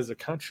kind of as a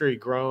country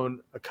grown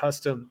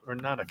accustomed, or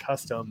not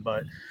accustomed,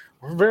 but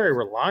we're very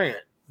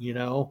reliant, you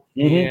know,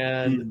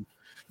 and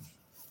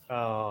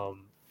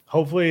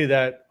hopefully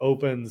that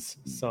opens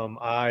some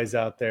eyes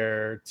out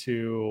there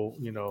to,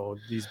 you know,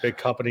 these big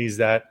companies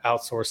that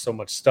outsource so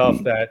much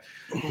stuff that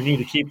we need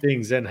to keep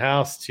things in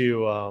house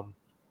to,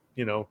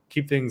 you know,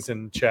 keep things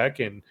in check.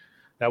 And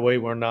that way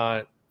we're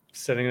not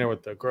sitting there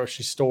with the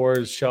grocery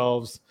stores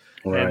shelves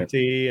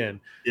empty and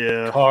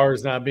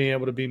cars not being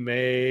able to be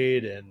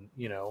made. And,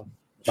 you know,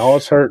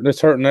 it's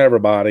hurting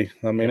everybody.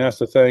 I mean, that's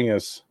the thing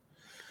is,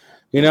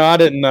 you know, I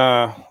didn't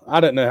know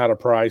how to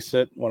price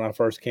it when I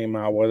first came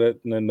out with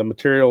it, and then the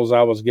materials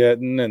I was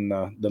getting and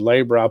the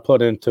labor I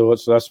put into it.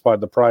 So that's why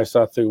the price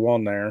I threw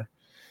on there.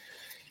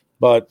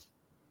 But,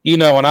 you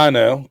know, and I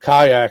know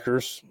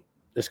kayakers,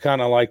 it's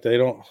kind of like they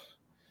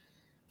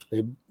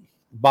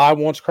buy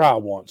once, cry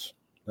once.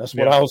 That's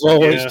what I was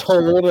always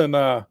told. And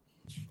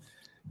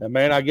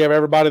man, I give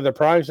everybody the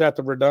price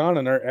after we're done,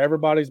 and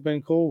everybody's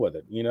been cool with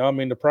it. You know, I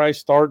mean, the price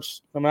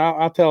starts. I mean,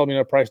 I tell them, you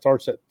know, the price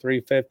starts at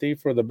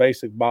 $350 for the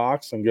basic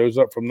box and goes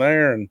up from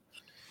there. And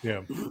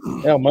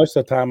most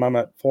of the time I'm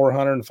at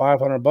 $400 and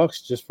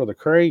 $500 just for the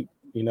crate.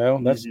 You know,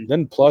 that's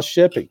then plus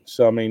shipping.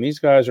 So I mean, these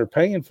guys are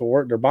paying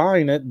for it; they're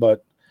buying it,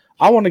 but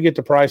I want to get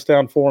the price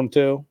down for them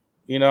too.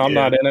 You know, I'm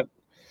not in it.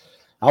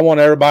 I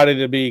want everybody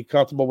to be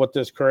comfortable with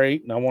this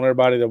crate, and I want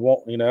everybody to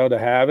want, you know, to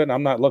have it.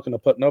 I'm not looking to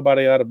put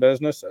nobody out of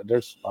business.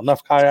 There's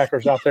enough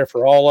kayakers out there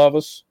for all of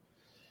us,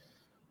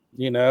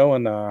 you know,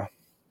 and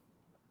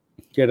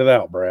get it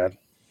out, Brad.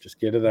 Just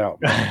get it out.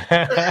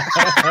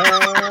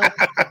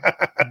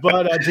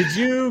 But did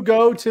you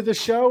go to the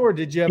show, or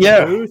did you have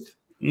a booth?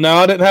 No,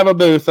 I didn't have a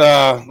booth.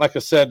 Like I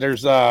said,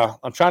 there's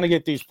I'm trying to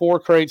get these 4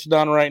 crates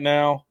done right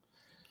now,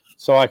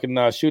 so I can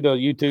shoot a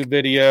YouTube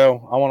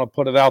video. I want to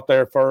put it out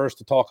there first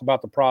to talk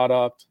about the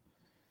product,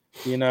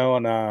 you know,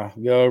 and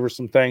go over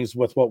some things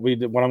with what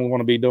I'm going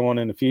to be doing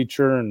in the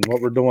future and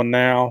what we're doing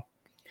now.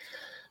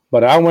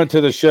 But I went to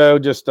the show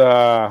just,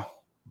 you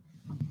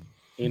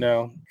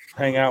know,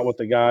 hang out with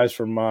the guys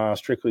from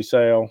Strictly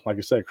Sail. Like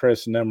I said,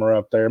 Chris and them were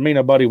up there. Me and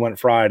a buddy went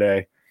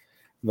Friday.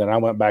 Then I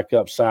went back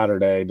up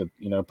Saturday to,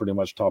 you know, pretty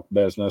much talk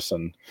business,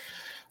 and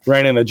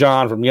ran into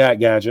John from Yak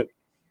Gadget.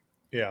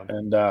 Yeah.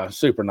 And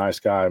super nice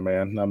guy,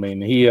 man. I mean,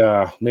 me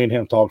and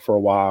him talked for a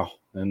while,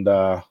 and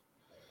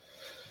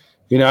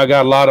you know, I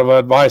got a lot of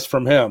advice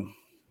from him,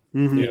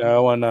 you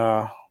know, and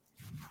I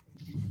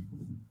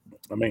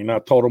mean, I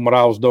told him what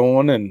I was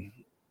doing, and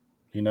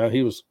you know,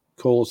 he was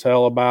cool as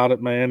hell about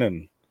it, man,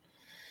 and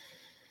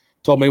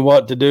told me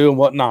what to do and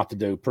what not to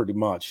do, pretty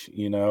much,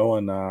 you know,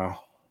 and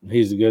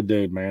he's a good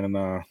dude, man, and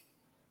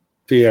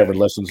if he ever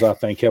listens, I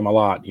thank him a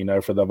lot, you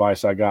know, for the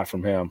advice I got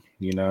from him.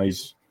 You know,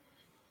 he's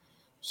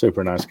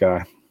Super nice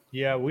guy.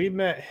 Yeah, we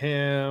met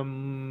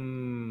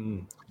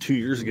him 2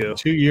 years ago.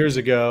 2 years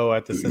ago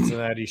at the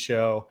Cincinnati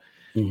show.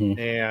 Mm-hmm.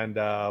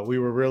 And we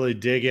were really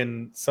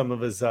digging some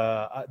of his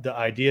the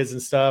ideas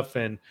and stuff,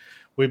 and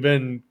we've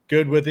been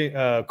good with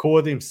him, cool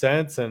with him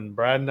since. And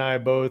Brad and I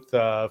both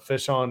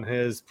fish on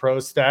his pro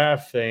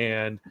staff,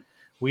 and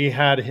we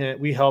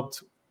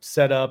helped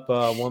set up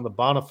one of the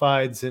bona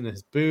fides in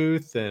his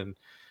booth. And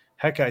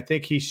heck, I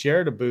think he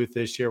shared a booth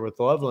this year with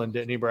Loveland,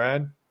 didn't he,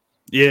 Brad?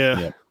 Yeah.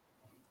 Yep.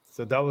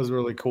 So that was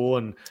really cool.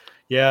 And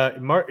yeah,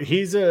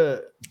 he's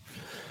a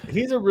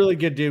really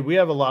good dude. We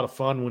have a lot of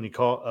fun when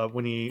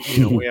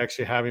we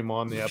actually have him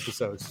on the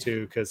episodes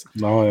too, because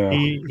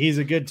he's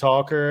a good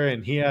talker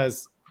and he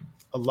has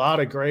a lot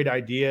of great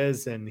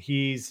ideas, and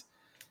he's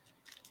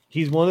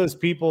one of those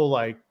people,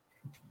 like,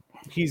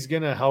 he's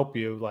gonna help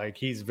you. Like,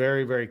 he's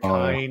very, very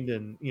kind,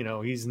 and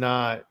he's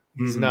not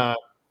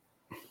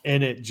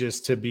in it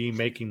just to be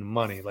making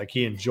money. Like,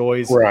 he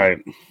enjoys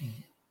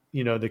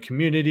the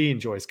community,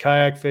 enjoys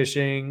kayak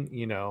fishing,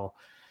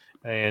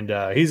 and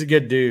he's a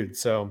good dude.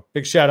 So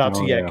big shout out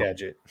to Yak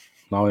Gadget.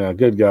 Oh yeah,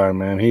 good guy,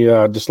 man. He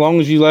just as long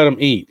as you let him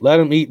eat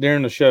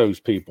during the shows,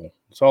 people.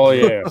 That's all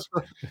he asks.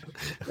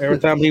 Every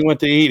time he went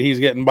to eat, he's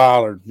getting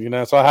bothered,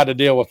 so I had to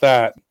deal with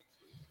that.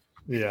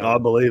 Yeah, I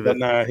believe it.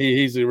 But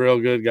he's a real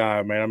good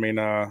guy, man. I mean,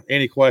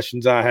 any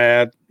questions I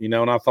had, and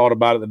I thought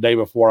about it the day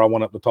before I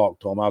went up to talk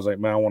to him. I was like,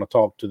 man, I want to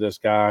talk to this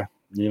guy,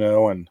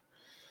 and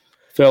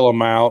fill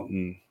him out.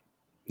 And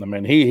I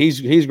mean,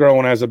 he's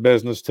growing as a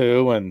business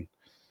too, and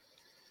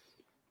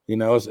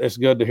it's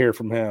good to hear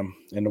from him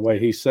and the way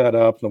he's set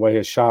up, and the way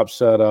his shop's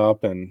set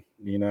up, and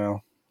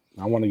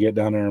I want to get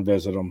down there and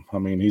visit him. I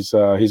mean, he's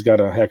got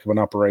a heck of an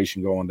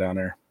operation going down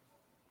there.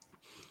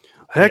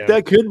 Heck,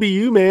 that could be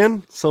you,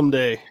 man,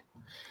 someday.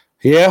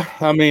 Yeah,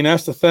 I mean,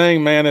 that's the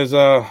thing, man, is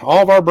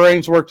all of our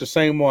brains work the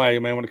same way,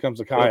 man, when it comes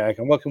to kayak,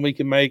 and what we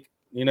can make,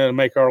 to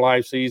make our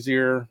lives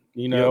easier,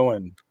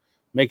 and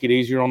make it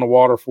easier on the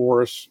water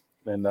for us.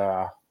 And,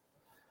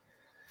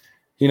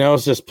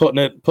 it's just putting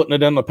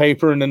it in the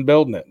paper and then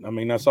building it. I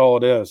mean, that's all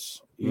it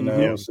is.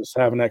 It's just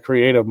having that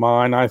creative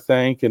mind, I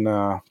think, and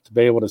to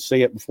be able to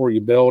see it before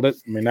you build it.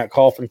 I mean, that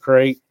coffin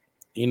crate,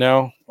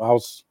 I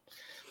was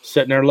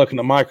sitting there looking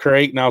at my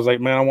crate, and I was like,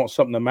 man, I want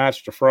something to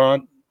match the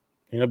front.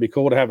 It'd be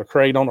cool to have a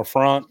crate on the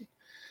front.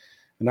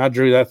 And I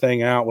drew that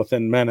thing out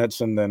within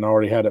minutes, and then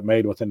already had it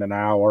made within an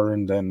hour,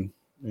 and then,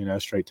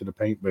 straight to the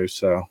paint booth.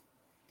 So,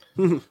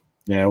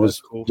 yeah, it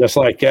was cool. Just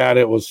like that.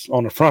 It was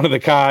on the front of the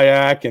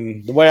kayak.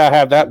 And the way I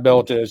have that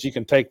built is you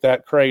can take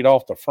that crate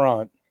off the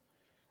front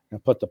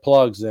and put the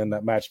plugs in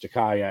that match the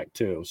kayak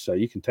too. So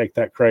you can take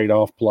that crate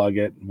off, plug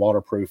it, and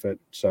waterproof it.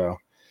 So,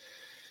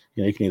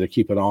 you can either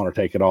keep it on or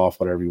take it off,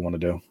 whatever you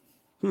want to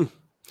do.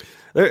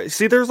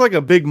 There's like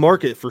a big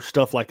market for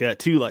stuff like that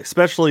too, like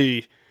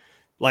especially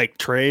like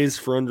trays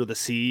for under the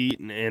seat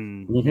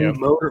and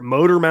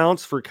motor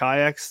mounts for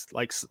kayaks.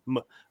 Like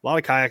a lot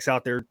of kayaks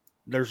out there,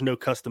 there's no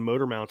custom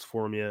motor mounts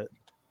for them yet.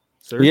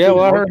 So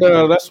I heard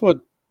that's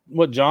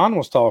what John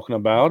was talking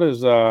about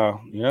is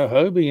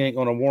Hobie ain't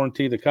going to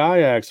warranty the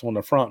kayaks on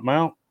the front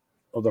mount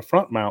of the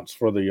front mounts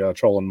for the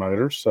trolling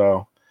motors.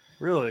 So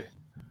really,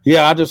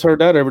 yeah, I just heard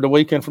that over the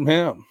weekend from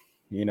him.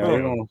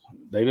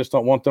 They just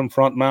don't want them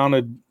front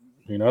mounted.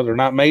 They're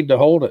not made to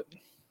hold it,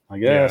 I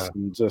guess,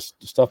 and just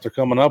the stuff they're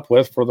coming up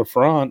with for the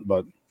front.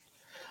 But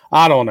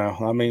I don't know.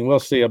 I mean, we'll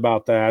see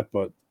about that.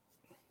 But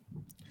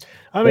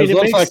I mean,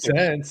 it makes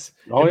sense.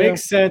 It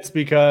makes sense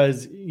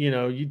because,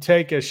 you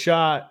take a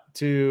shot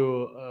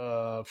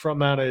to front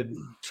mounted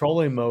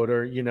trolling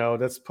motor,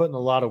 that's putting a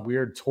lot of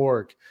weird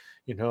torque,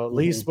 at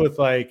least with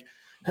like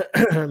a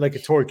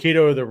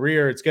Torqeedo or the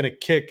rear, it's going to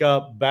kick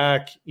up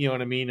back, you know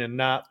what I mean? And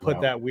not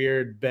put that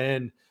weird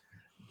bend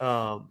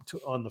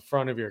on the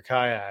front of your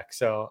kayak.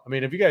 So, I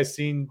mean, have you guys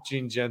seen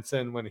Gene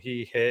Jensen when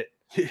he had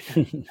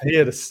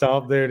a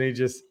stomp there and he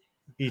just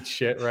eats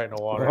shit right in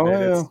the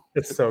water?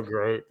 It's so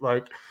great.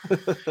 Like,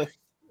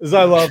 because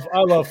I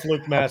love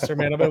Fluke Master,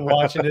 man. I've been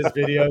watching his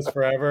videos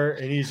forever,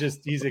 and he's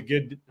a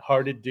good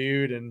hearted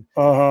dude. And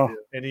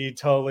and he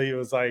totally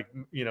was like,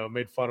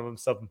 made fun of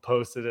himself and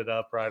posted it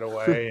up right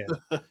away.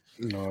 And,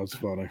 no, it's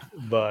funny.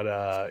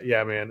 But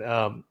yeah, man.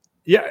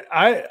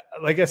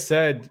 Like I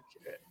said,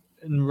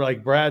 and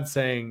like Brad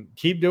saying,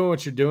 keep doing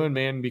what you're doing,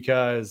 man,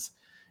 because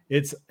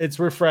it's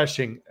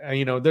refreshing.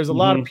 There's a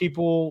lot of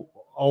people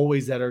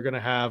always that are going to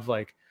have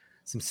like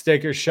some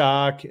sticker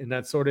shock and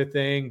that sort of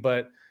thing.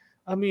 But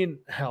I mean,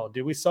 hell,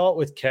 dude, we saw it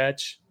with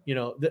Catch.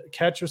 The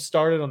Catch was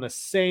started on the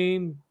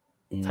same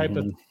type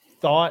of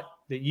thought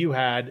that you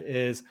had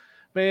is,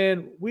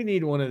 man, we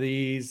need one of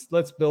these.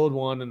 Let's build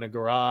one in the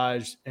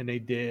garage. And they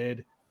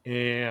did.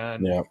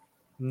 And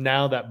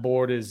now that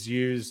board is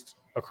used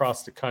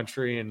across the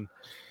country and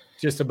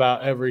just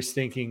about every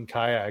stinking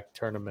kayak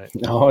tournament.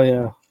 Oh,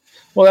 yeah.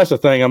 Well, that's the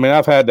thing. I mean,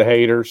 I've had the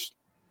haters,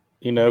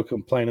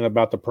 complaining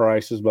about the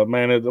prices. But,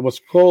 man, what's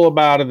cool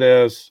about it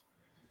is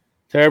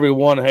to every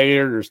one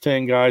hater, there's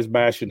 10 guys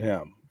bashing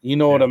him. You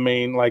know what I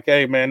mean? Like,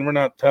 hey, man, we're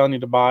not telling you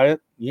to buy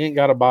it. You ain't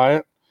got to buy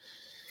it.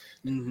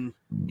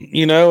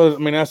 You know, I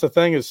mean, that's the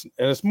thing is,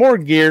 and it's more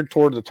geared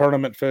toward the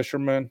tournament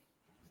fishermen.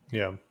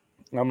 Yeah.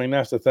 I mean,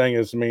 that's the thing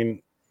is, I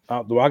mean,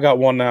 I got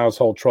one now. It's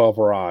hold 12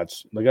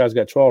 rods. The guy's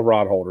got 12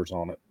 rod holders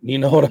on it. You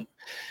know what?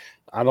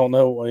 I don't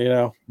know. You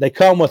know, they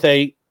come with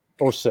 8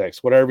 or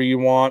 6, whatever you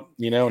want.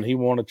 You know, and he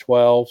wanted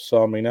 12.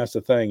 So I mean, that's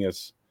the thing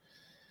is,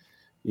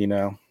 you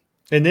know,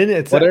 and then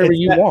it's whatever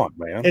you want,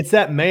 man. It's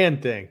that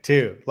man thing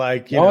too.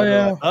 Like, you know,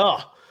 like, oh,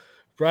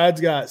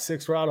 Brad's got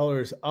 6 rod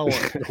holders. I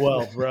want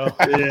 12, bro.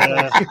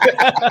 Yeah.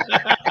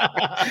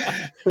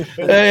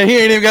 Hey, he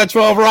ain't even got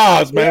 12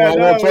 rods, man. I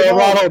want 12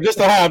 rod holders just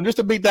to have him, just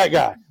to beat that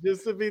guy.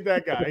 Just to beat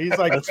that guy. He's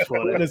like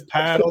putting his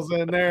paddles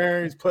in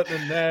there. He's putting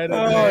a net in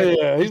there.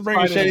 Yeah. He's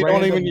bringing shit he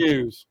don't even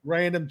use.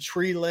 Random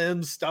tree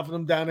limbs, stuffing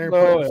them down there,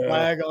 putting a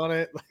flag on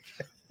it.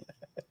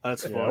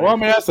 That's funny. Well, I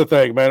mean, that's the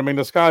thing, man. I mean,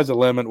 the sky's the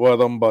limit with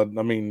them, but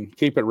I mean,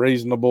 keep it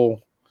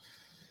reasonable,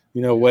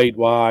 you know, weight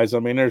wise. I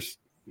mean,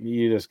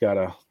 you just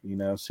gotta, you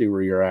know, see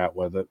where you're at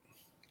with it.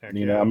 Heck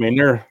you know, I mean,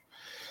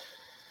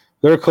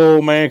 they're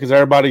cool, man,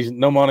 because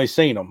nobody's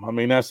seen them. I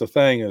mean, that's the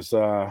thing is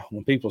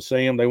when people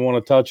see them, they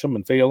want to touch them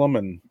and feel them,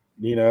 and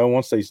you know,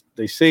 once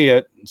they see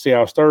it, see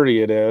how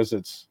sturdy it is,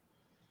 it's,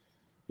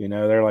 you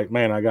know, they're like,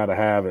 man, I gotta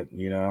have it,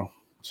 you know.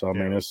 So I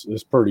mean,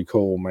 it's pretty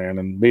cool, man,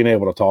 and being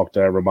able to talk to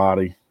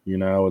everybody, you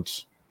know,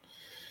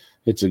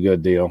 it's a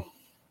good deal.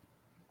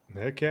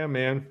 Heck yeah,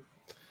 man.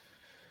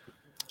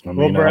 I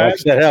mean, Brad, like I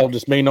said, hell,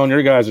 just being on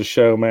your guys'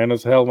 show, man,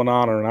 it's a hell of an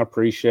honor, and I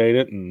appreciate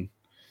it. And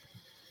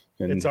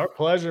it's our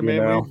pleasure,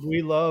 man.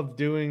 We love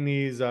doing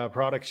these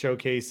product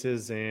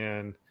showcases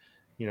and,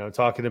 you know,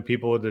 talking to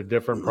people with their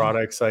different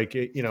products. Like,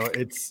 you know,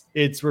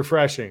 it's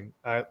refreshing.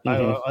 I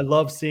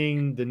love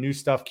seeing the new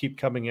stuff keep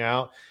coming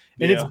out.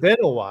 And it's been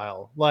a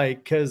while,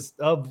 like, because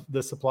of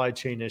the supply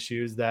chain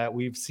issues that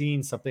we've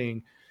seen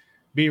something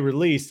be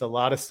released. A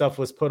lot of stuff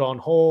was put on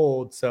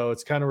hold. So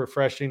it's kind of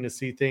refreshing to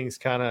see things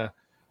kind of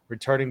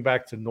returning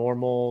back to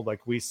normal,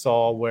 like we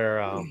saw where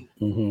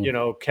you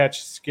know, Catch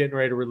is getting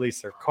ready to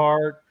release their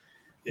cart,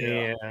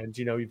 and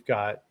you know, you've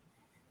got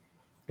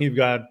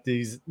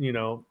these, you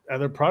know,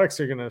 other products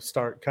are going to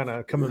start kind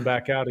of coming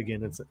back out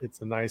again.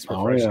 It's a nice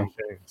refreshing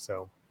thing.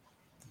 So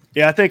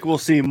yeah, I think we'll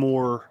see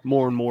more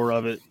and more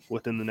of it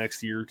within the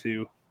next year or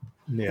two.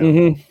 Yeah.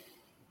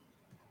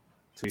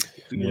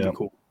 Really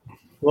cool.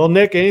 Well,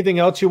 Nick, anything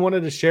else you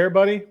wanted to share,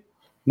 buddy?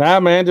 Nah,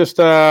 man, just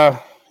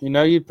you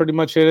know, you pretty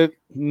much hit it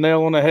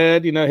nail on the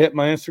head. You know, hit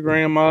my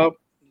Instagram up.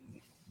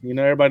 You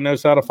know, everybody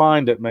knows how to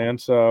find it, man.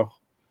 So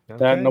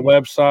that and the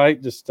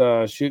website, just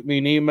shoot me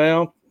an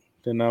email,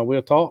 then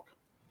we'll talk.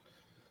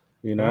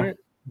 You know, right.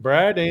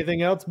 Brad,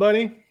 anything else,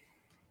 buddy?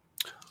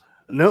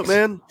 Nope,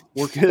 man.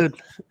 We're good.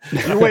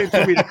 You're waiting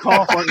for me to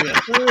cough, aren't you?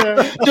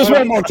 Just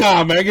one more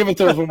time, man. Give it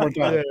to us one more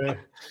time.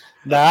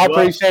 No, I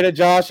appreciate it,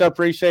 Josh. I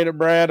appreciate it,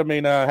 Brad. I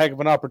mean, heck of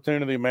an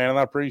opportunity, man. And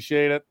I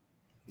appreciate it.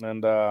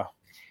 And I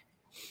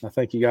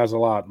thank you guys a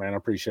lot, man. I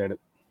appreciate it.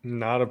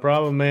 Not a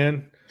problem,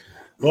 man.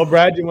 Well,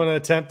 Brad, you want to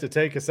attempt to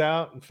take us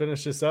out and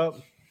finish this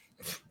up?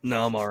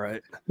 No, I'm all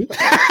right.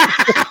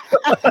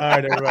 All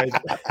right, everybody.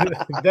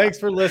 Thanks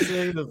for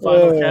listening to the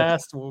final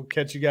cast. We'll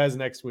catch you guys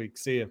next week.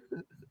 See you.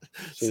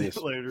 See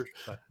you later.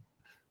 Bye.